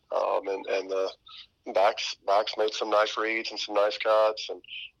 and the backs made some nice reads and some nice cuts, and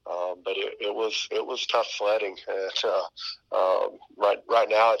but it was tough sledding. And right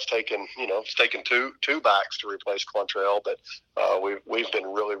now it's taken two backs to replace Quantrell, but we've been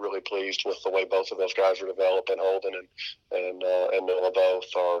really, really pleased with the way both of those guys are developing. Holden and Noah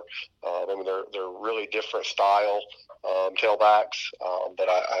both are. They're really different style tailbacks, but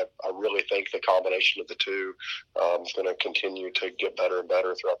I really think the combination of the two is going to continue to get better and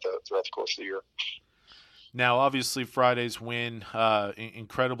better throughout the course of the year. Now, obviously, Friday's win,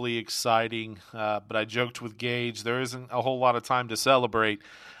 incredibly exciting, but I joked with Gage, there isn't a whole lot of time to celebrate,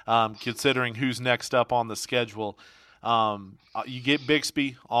 considering who's next up on the schedule. You get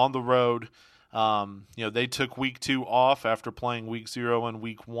Bixby on the road. They took week 2 off after playing week 0 and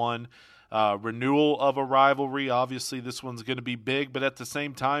week 1. Renewal of a rivalry. Obviously, this one's going to be big, but at the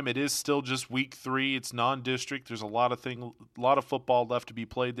same time, it is still just week 3. It's non-district. There's a lot of football left to be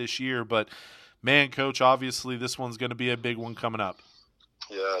played this year, but man, Coach, obviously this one's going to be a big one coming up.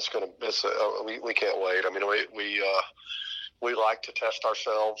 Yeah, we can't wait. I mean, we like to test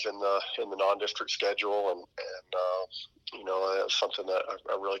ourselves in the non-district schedule, and it's something that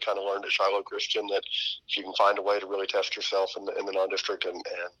I really kind of learned at Shiloh Christian, that if you can find a way to really test yourself in the non-district and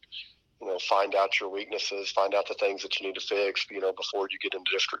find out your weaknesses, find out the things that you need to fix, before you get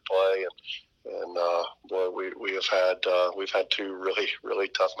into district play, boy, we've had two really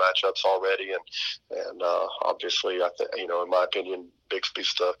tough matchups already, and obviously, I think, in my opinion,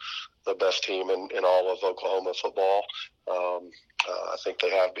 Bixby's the best team in all of Oklahoma football. I think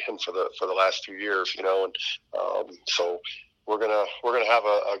they have been for the last few years, and so we're gonna have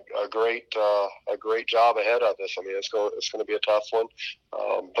a great job ahead of us. I mean, it's going to be a tough one,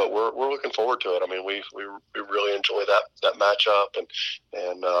 but we're looking forward to it. I mean, we really enjoy that matchup, and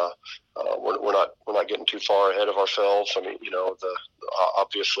we're not getting too far ahead of ourselves. I mean,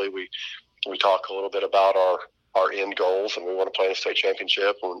 obviously we talk a little bit about our end goals, and we want to play in a state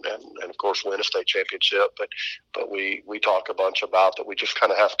championship and of course win a state championship. But we talk a bunch about that. We just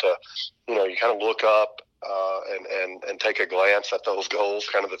kind of have to, you kind of look up and take a glance at those goals,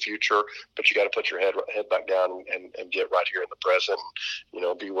 kind of the future. But you got to put your head back down and get right here in the present.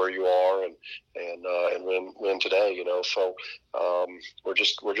 Be where you are and win today. So we're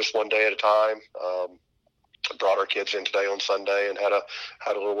just one day at a time. Brought our kids in today on Sunday and had a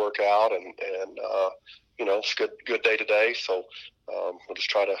little workout and it's a good day today. So we'll just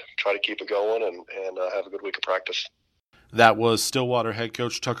try to keep it going and have a good week of practice. That was Stillwater head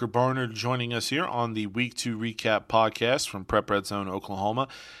coach Tucker Barnard joining us here on the Week 2 Recap podcast from Prep Red Zone, Oklahoma.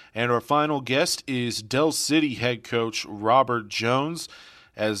 And our final guest is Del City head coach Robert Jones,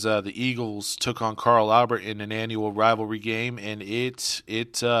 as the Eagles took on Carl Albert in an annual rivalry game, and it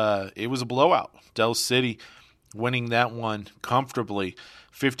was a blowout. Del City winning that one comfortably,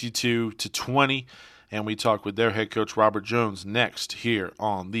 52-20. And we talk with their head coach, Robert Jones, next here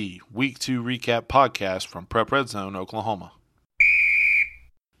on the Week 2 Recap podcast from Prep Red Zone, Oklahoma.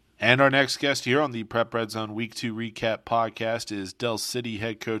 And our next guest here on the Prep Red Zone Week 2 Recap podcast is Del City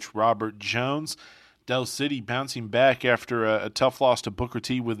head coach Robert Jones. Del City bouncing back after a tough loss to Booker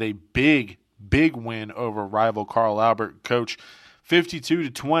T with a big win over rival Carl Albert. Coach,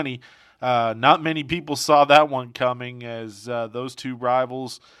 52-20. Not many people saw that one coming, as those two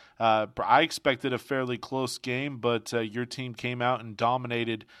rivals – I expected a fairly close game, but your team came out and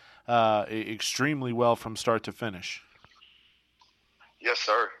dominated extremely well from start to finish. Yes,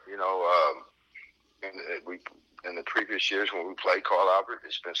 sir. In the previous years when we played Carl Albert,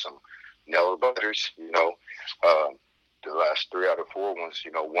 it's been some nail biters. The last 3 out of 4 ones.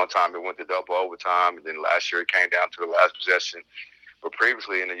 One time it went to double overtime, and then last year it came down to the last possession. But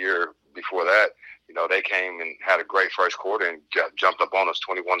previously in the year before that, they came and had a great first quarter and jumped up on us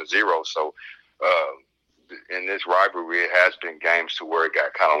 21-0. So in this rivalry, it has been games to where it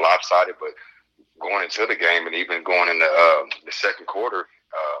got kind of lopsided. But going into the game and even going in the second quarter,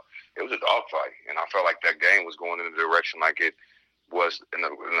 it was a dogfight. And I felt like that game was going in the direction like it was in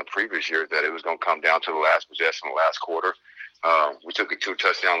the previous year, that it was going to come down to the last possession, the last quarter. We took a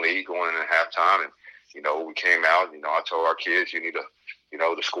 2-touchdown lead going in at halftime, and we came out. I told our kids, you need to.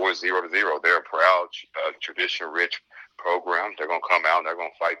 The score is 0-0. They're a proud, tradition-rich program. They're going to come out and they're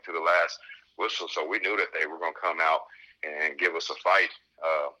going to fight to the last whistle. So we knew that they were going to come out and give us a fight,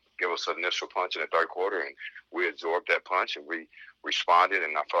 give us an initial punch in the third quarter, and we absorbed that punch and we responded.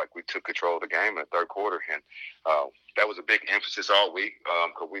 And I felt like we took control of the game in the third quarter, and that was a big emphasis all week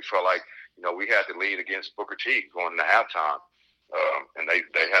because we felt like we had the lead against Booker T going into halftime. And they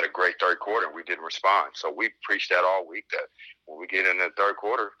had a great third quarter, and we didn't respond. So we preached that all week, that when we get in the third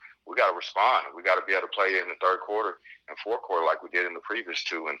quarter, we got to respond. We got to be able to play in the third quarter and fourth quarter like we did in the previous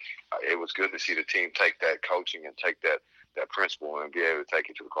two. And it was good to see the team take that coaching and take that principle and be able to take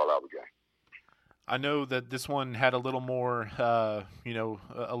it to the Carl Albert game. I know that this one had a little more, a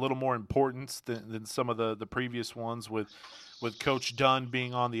little more importance than some of the previous ones, with Coach Dunn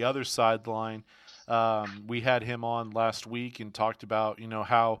being on the other sideline. We had him on last week and talked about,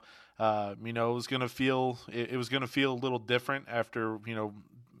 how, it was going to feel, it was going to feel a little different after,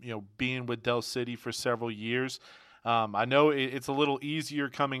 being with Del City for several years. I know it's a little easier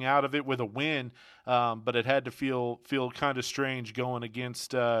coming out of it with a win, but it had to feel kind of strange going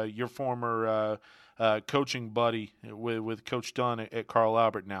against your former coaching buddy with Coach Dunn at Carl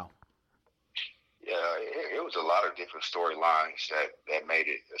Albert now. Yeah, it was a lot of different storylines that made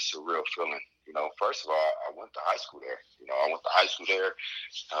it a surreal feeling. First of all, I went to high school there.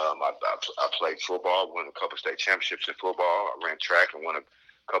 I played football, won a couple state championships in football. I ran track and won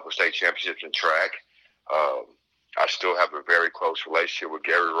a couple state championships in track. I still have a very close relationship with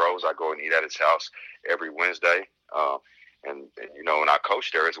Gary Rose. I go and eat at his house every Wednesday. And I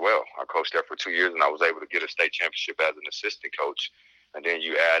coached there as well. I coached there for 2 years, and I was able to get a state championship as an assistant coach. And then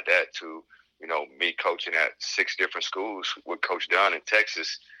you add that to, me coaching at 6 different schools with Coach Dunn in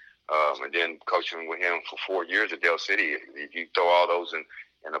Texas, and then coaching with him for 4 years at Del City. If you throw all those in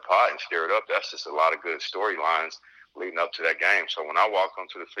the pot and stir it up, that's just a lot of good storylines leading up to that game. So when I walked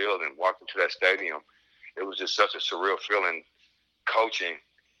onto the field and walked into that stadium, it was just such a surreal feeling coaching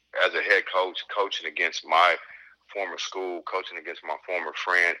as a head coach, coaching against my former school, coaching against my former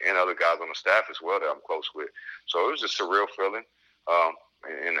friend and other guys on the staff as well that I'm close with. So it was a surreal feeling.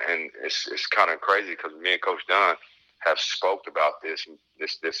 And it's kind of crazy because me and Coach Dunn have spoke about this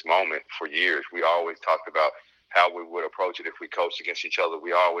moment for years. We always talked about how we would approach it if we coached against each other.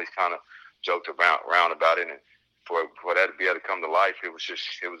 We always kind of joked around about it, and for that to be able to come to life, it was a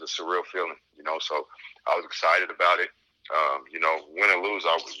surreal feeling, So I was excited about it. Win or lose,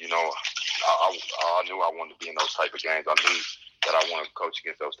 I knew I wanted to be in those type of games. I knew that I wanted to coach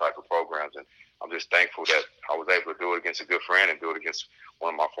against those type of programs, and I'm just thankful that I was able to do it against a good friend and do it against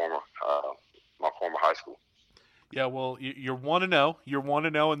one of my former high school. Yeah, well, you're 1-0. You're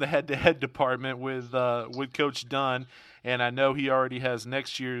 1-0 in the head-to-head department with Coach Dunn, and I know he already has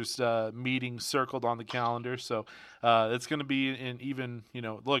next year's meeting circled on the calendar. So it's going to be an even.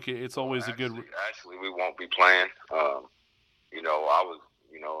 Look, it's always a good. Actually, we won't be playing. I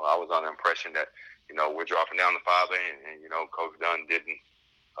was on the impression that we're dropping down to 5A, and Coach Dunn didn't.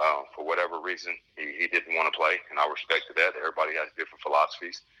 For whatever reason, he didn't want to play, and I respected that. Everybody has different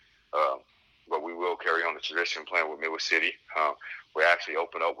philosophies. But we will carry on the tradition playing with Midwest City. We actually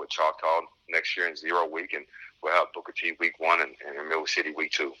open up with Choctaw next year in 0 week, and we'll have Booker T week 1 and Midwest City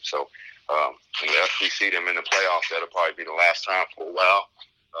week 2. So unless we see them in the playoffs, that'll probably be the last time for a while,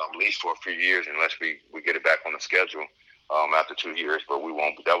 at least for a few years, unless we get it back on the schedule after 2 years. But we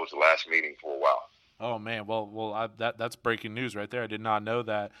won't. But that was the last meeting for a while. Oh man, well, that's breaking news right there. I did not know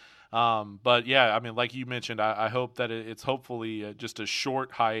that. But yeah, I mean, like you mentioned, I hope that it's hopefully just a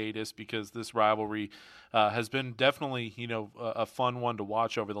short hiatus, because this rivalry has been definitely, a fun one to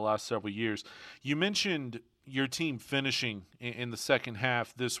watch over the last several years. You mentioned your team finishing in the second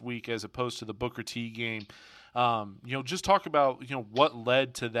half this week as opposed to the Booker T game. Just talk about, what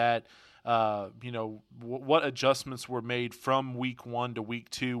led to that. What adjustments were made from week 1 to week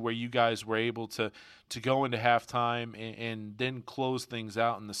 2 where you guys were able to go into halftime and then close things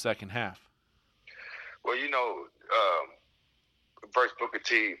out in the second half? Well, versus Booker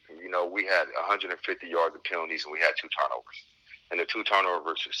T, we had 150 yards of penalties and we had 2 turnovers. And the 2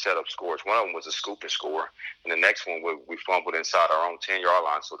 turnovers set up scores. One of them was a scoop and score, and the next one we fumbled inside our own 10-yard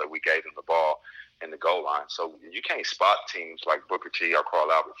line so that we gave them the ball in the goal line. So you can't spot teams like Booker T or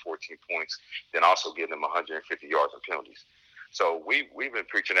Carl Albert 14 points, then also give them 150 yards of penalties. So we've been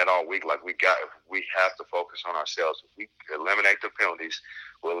preaching that all week. Like we have to focus on ourselves. If we eliminate the penalties,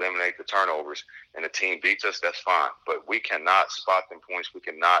 we'll eliminate the turnovers, and the team beats us, that's fine. But we cannot spot them points. We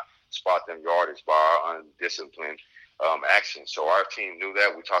cannot spot them yardage by our undisciplined actions. So our team knew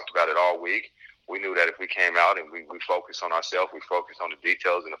that. We talked about it all week. We knew that if we came out and we focused on ourselves, we focused on the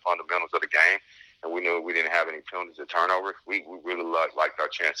details and the fundamentals of the game, and we knew we didn't have any penalties or turnovers, we really liked our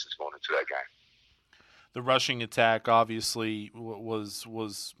chances going into that game. The rushing attack obviously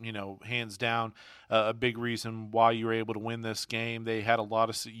was hands down a big reason why you were able to win this game. You had a lot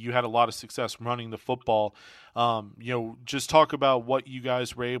of success running the football. Just talk about what you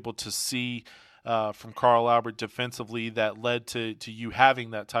guys were able to see from Carl Albert defensively that led to you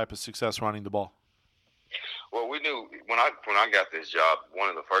having that type of success running the ball. Well, we knew when I got this job, one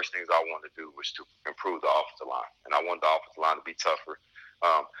of the first things I wanted to do was to improve the offensive line, and I wanted the offensive line to be tougher,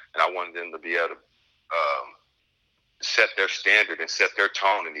 and I wanted them to be able to set their standard and set their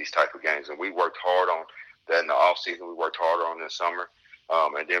tone in these type of games. And we worked hard on that in the offseason. We worked harder on this summer.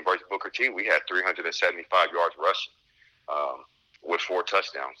 And then versus Booker T, we had 375 yards rushing with 4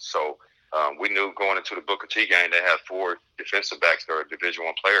 touchdowns. So we knew going into the Booker T game, they had 4 defensive backs that are Division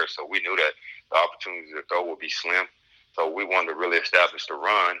I players. So we knew that the opportunity to throw would be slim. So we wanted to really establish the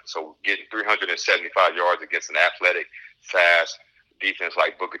run. So getting 375 yards against an athletic, fast defense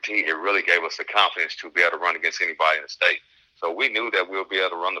like Booker T, it really gave us the confidence to be able to run against anybody in the state. So we knew that we'll be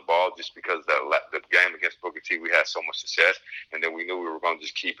able to run the ball just because the game against Booker T, we had so much success, and then we knew we were going to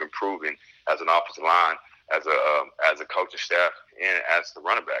just keep improving as an offensive line, as a coaching staff, and as the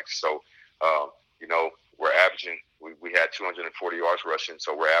running backs. So, we're averaging. We had 240 yards rushing,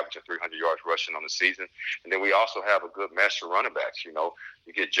 so we're averaging 300 yards rushing on the season. And then we also have a good mesh of running backs. You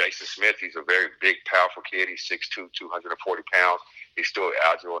get Jason Smith. He's a very big, powerful kid. He's 6'2", 240 pounds. He's still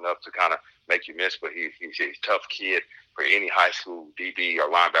agile enough to kind of make you miss, but he's a tough kid for any high school DB or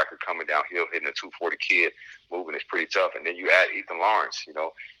linebacker coming downhill, hitting a 240 kid, moving is pretty tough. And then you add Ethan Lawrence.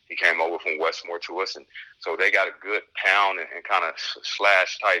 He came over from Westmore to us, and so they got a good pound and kind of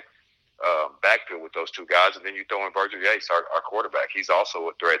slash type backfield with those 2 guys. And then you throw in Virgil Yates, our quarterback. He's also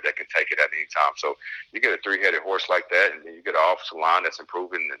a threat that can take it at any time. So you get a 3-headed horse like that, and then you get an offensive line that's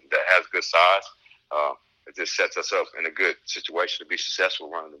improving and that has good size. it just sets us up in a good situation to be successful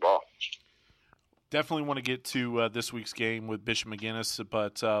running the ball. Definitely want to get to this week's game with Bishop McGuinness,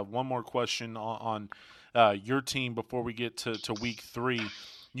 but one more question on your team before we get to week 3.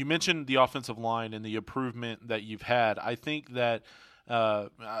 You mentioned the offensive line and the improvement that you've had. I think that,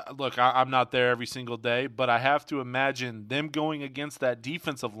 look, I'm not there every single day, but I have to imagine them going against that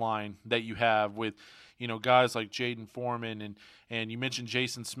defensive line that you have with, guys like Jaden Foreman and you mentioned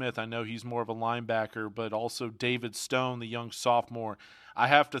Jason Smith. I know he's more of a linebacker, but also David Stone, the young sophomore. I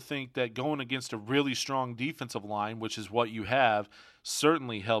have to think that going against a really strong defensive line, which is what you have,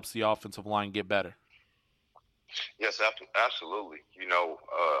 certainly helps the offensive line get better. Yes, absolutely.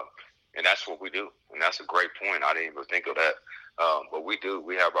 And that's what we do. And that's a great point. I didn't even think of that. But we do.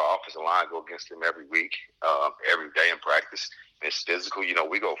 We have our offensive line go against them every week, every day in practice. It's physical.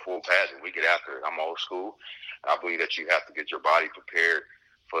 We go full pads and we get after it. I'm old school. I believe that you have to get your body prepared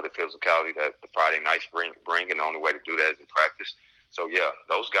for the physicality that the Friday nights bring. And the only way to do that is in practice. So, yeah,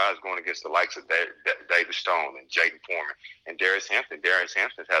 those guys going against the likes of David Stone and Jaden Foreman and Darius Hampton. Darius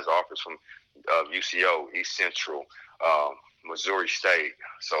Hampton has offers from UCO, East Central, Missouri State.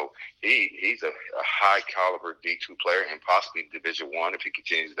 So he's a high-caliber D2 player and possibly Division I if he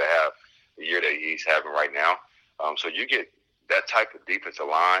continues to have the year that he's having right now. So you get that type of defensive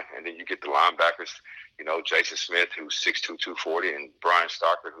line, and then you get the linebackers, Jason Smith, who's 6'2", 240, and Brian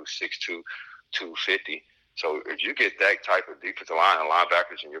Starker, who's 6'2", 250. So if you get that type of defensive line and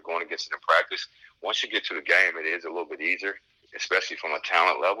linebackers and you're going against it in practice, once you get to the game, it is a little bit easier, especially from a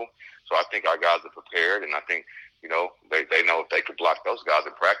talent level. So I think our guys are prepared, and I think, they know if they could block those guys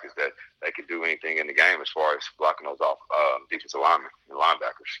in practice that they could do anything in the game as far as blocking those off defensive linemen and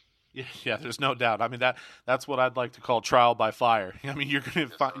linebackers. Yeah, there's no doubt. I mean that's what I'd like to call trial by fire. I mean you're gonna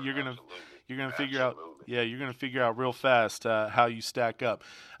figure out. Yeah, you're going to figure out real fast how you stack up.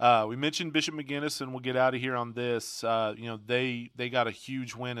 We mentioned Bishop McGuinness, and we'll get out of here on this. They got a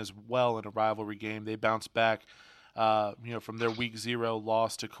huge win as well in a rivalry game. They bounced back, from their Week 0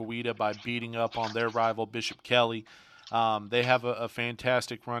 loss to Coweta by beating up on their rival Bishop Kelly. They have a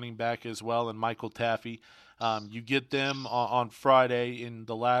fantastic running back as well in Michael Taffy. You get them on Friday in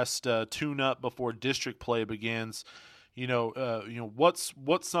the last tune-up before district play begins. What's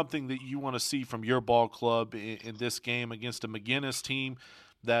something that you want to see from your ball club in this game against a McGuinness team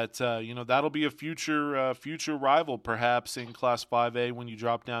that that'll be a future rival perhaps in Class 5A when you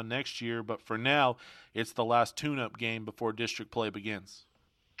drop down next year. But for now, it's the last tune-up game before district play begins.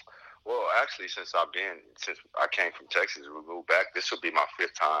 Well, actually, since I came from Texas, we moved back. This will be my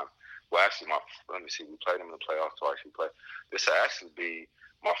 5th time. Well, actually, let me see. We played them in the playoffs twice. This will actually be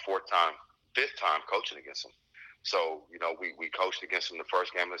my 5th time coaching against them. So, we coached against them the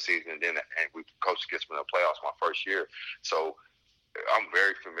first game of the season, and we coached against them in the playoffs my first year. So I'm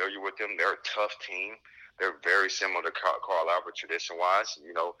very familiar with them. They're a tough team. They're very similar to Carl Albert tradition-wise.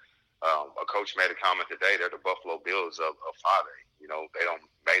 A coach made a comment today. They're the Buffalo Bills of 5A. They don't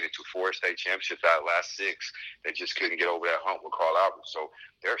made it to 4 state championships out of the last 6. They just couldn't get over that hump with Carl Albert. So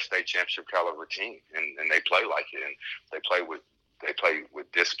they're a state championship caliber team, and they play like it, and they play with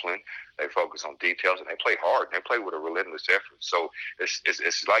discipline. They focus on details, and they play hard. They play with a relentless effort. So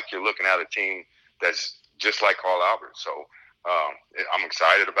it's like you're looking at a team that's just like Carl Albert. So I'm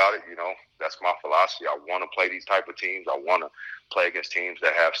excited about it. That's my philosophy. I want to play these type of teams. I want to play against teams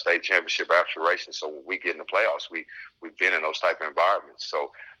that have state championship aspirations. So when we get in the playoffs, we've been in those type of environments.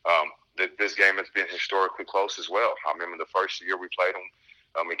 So this game has been historically close as well. I remember the first year we played them.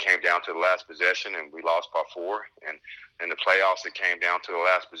 It came down to the last possession, and we lost by 4. And in the playoffs, it came down to the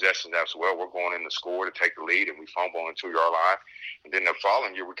last possession. That's we're going in to score to take the lead, and we fumble on the 2-yard line. And then the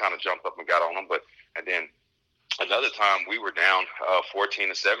following year, we kind of jumped up and got on them. And then another time, we were down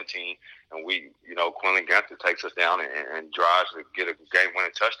 14-17, and Quinlan Gunther takes us down and drives to get a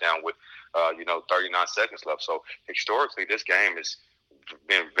game-winning touchdown with 39 seconds left. So historically, this game has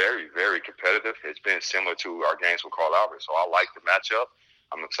been very, very competitive. It's been similar to our games with Carl Albert. So I like the matchup.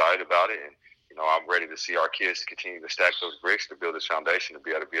 I'm excited about it, and I'm ready to see our kids continue to stack those bricks to build this foundation to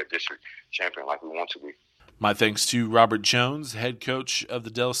be able to be a district champion like we want to be. My thanks to Robert Jones, head coach of the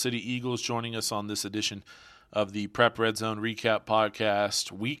Del City Eagles, joining us on this edition of the Prep Red Zone Recap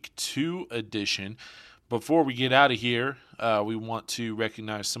Podcast, Week 2 edition. Before we get out of here, we want to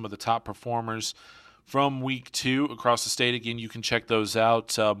recognize some of the top performers from Week 2 across the state. Again, you can check those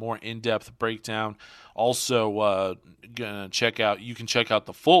out, more in-depth breakdown. Also, you can check out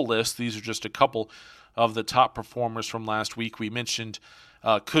the full list. These are just a couple of the top performers from last week. We mentioned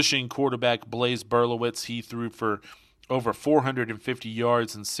Cushing quarterback Blaze Berlowitz. He threw for over 450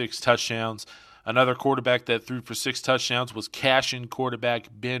 yards and 6 touchdowns. Another quarterback that threw for 6 touchdowns was Cashion quarterback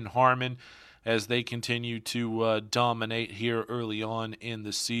Ben Harmon. as they continue to dominate here early on in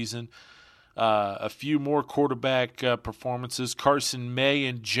the season. A few more quarterback performances. Carson May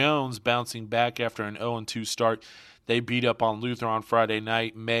and Jones bouncing back after an 0-2 start. They beat up on Luther on Friday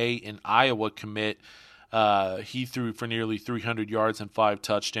night. May, an Iowa commit, he threw for nearly 300 yards and 5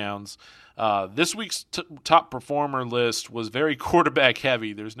 touchdowns. This week's top performer list was very quarterback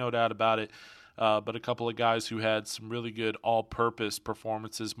heavy. There's no doubt about it. But a couple of guys who had some really good all-purpose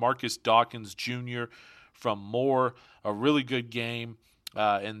performances. Marcus Dawkins Jr. from Moore, a really good game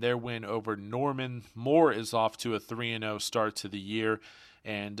in their win over Norman. Moore is off to a 3-0 start to the year,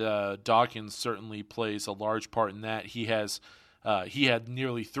 and Dawkins certainly plays a large part in that. He had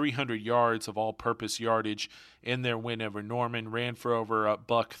nearly 300 yards of all-purpose yardage in their win over Norman, ran for over a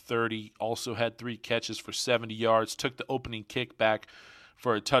 $130, also had 3 catches for 70 yards, took the opening kick back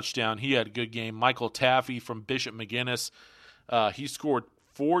for a touchdown. He had a good game. Michael Taffy from Bishop McGuinness, he scored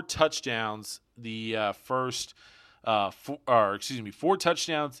 4 touchdowns four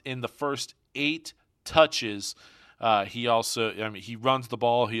touchdowns in the first 8 touches. He runs the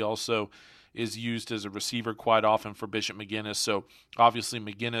ball. He also is used as a receiver quite often for Bishop McGuinness. So obviously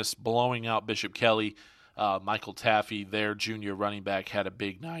McGuinness blowing out Bishop Kelly. Michael Taffy, their junior running back, had a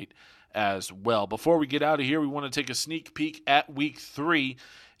big night as well. Before we get out of here, we want to take a sneak peek at Week 3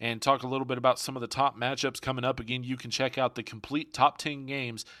 and talk a little bit about some of the top matchups coming up. Again, you can check out the complete top 10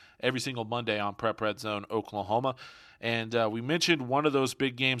 games every single Monday on Prep Red Zone Oklahoma. And we mentioned one of those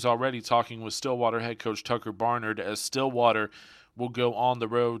big games already, talking with Stillwater head coach Tucker Barnard, as Stillwater will go on the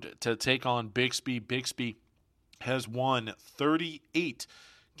road to take on Bixby. Bixby has won 38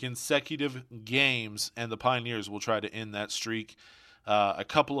 consecutive games, and the Pioneers will try to end that streak. A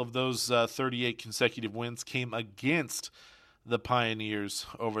couple of those 38 consecutive wins came against the Pioneers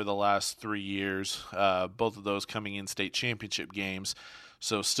over the last 3 years, both of those coming in state championship games.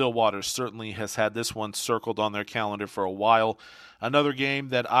 So Stillwater certainly has had this one circled on their calendar for a while. Another game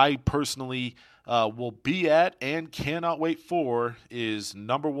that I personally will be at and cannot wait for is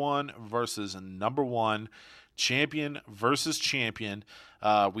number 1 versus number 1, champion versus champion.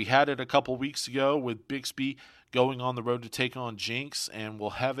 We had it a couple weeks ago with Bixby going on the road to take on Jinx, and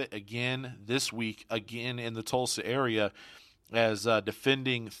we'll have it again this week, again in the Tulsa area, as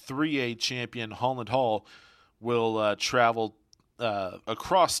defending 3A champion Holland Hall will travel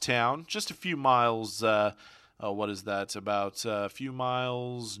across town, just a few miles, about a few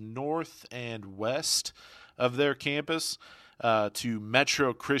miles north and west of their campus, to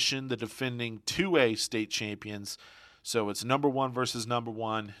Metro Christian, the defending 2A state champions. So it's number 1 versus number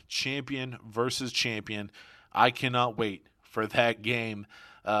 1, champion versus champion. I cannot wait for that game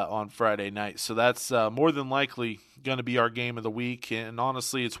on Friday night. So that's more than likely going to be our game of the week. And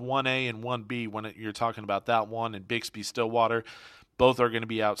honestly, it's 1A and 1B when you're talking about that one, and Bixby Stillwater. Both are going to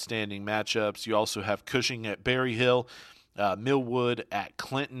be outstanding matchups. You also have Cushing at Berry Hill, Millwood at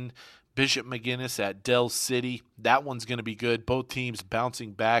Clinton, Bishop McGuinness at Del City. That one's going to be good. Both teams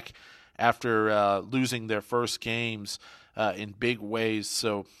bouncing back after losing their first games in big ways.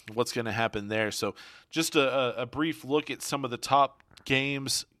 So what's going to happen there? So just a brief look at some of the top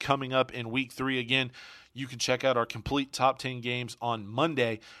games coming up in Week 3. Again, you can check out our complete top 10 games on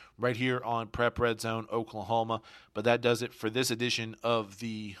Monday right here on Prep Red Zone Oklahoma. But that does it for this edition of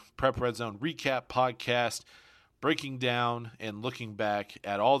the Prep Red Zone Recap Podcast, breaking down and looking back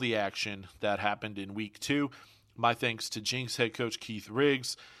at all the action that happened in Week 2. My thanks to Jinx head coach Keith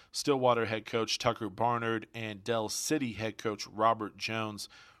Riggs, Stillwater head coach Tucker Barnard, and Del City head coach Robert Jones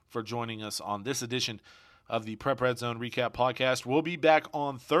for joining us on this edition of the Prep Red Zone Recap Podcast. We'll be back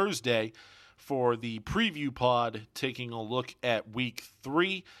on Thursday for the preview pod, taking a look at Week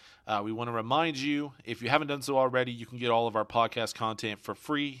 3. We want to remind you, if you haven't done so already, you can get all of our podcast content for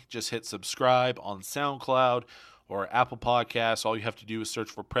free. Just hit subscribe on SoundCloud or Apple Podcasts. All you have to do is search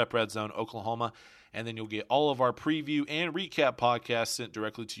for Prep Red Zone Oklahoma, and then you'll get all of our preview and recap podcasts sent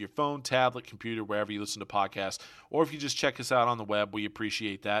directly to your phone, tablet, computer, wherever you listen to podcasts. Or if you just check us out on the web, we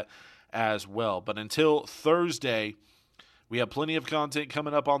appreciate that as well. But until Thursday, we have plenty of content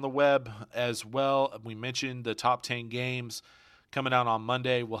coming up on the web as well. We mentioned the top 10 games coming out on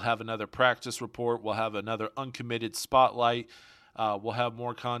Monday. We'll have another practice report. We'll have another uncommitted spotlight. We'll have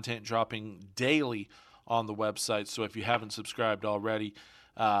more content dropping daily on the website. So if you haven't subscribed already,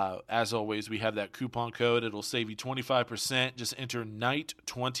 as always, we have that coupon code. It'll save you 25%. Just enter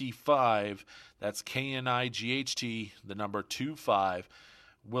NIGHT25. That's KNIGHT, the number 25.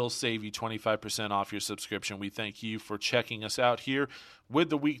 Will save you 25% off your subscription. We thank you for checking us out here with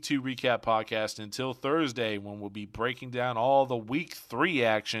the Week 2 Recap Podcast. Until Thursday, when we'll be breaking down all the Week 3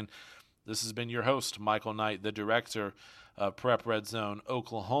 action, this has been your host, Michael Knight, the director of Prep Red Zone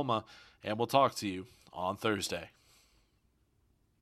Oklahoma. and we'll talk to you on Thursday.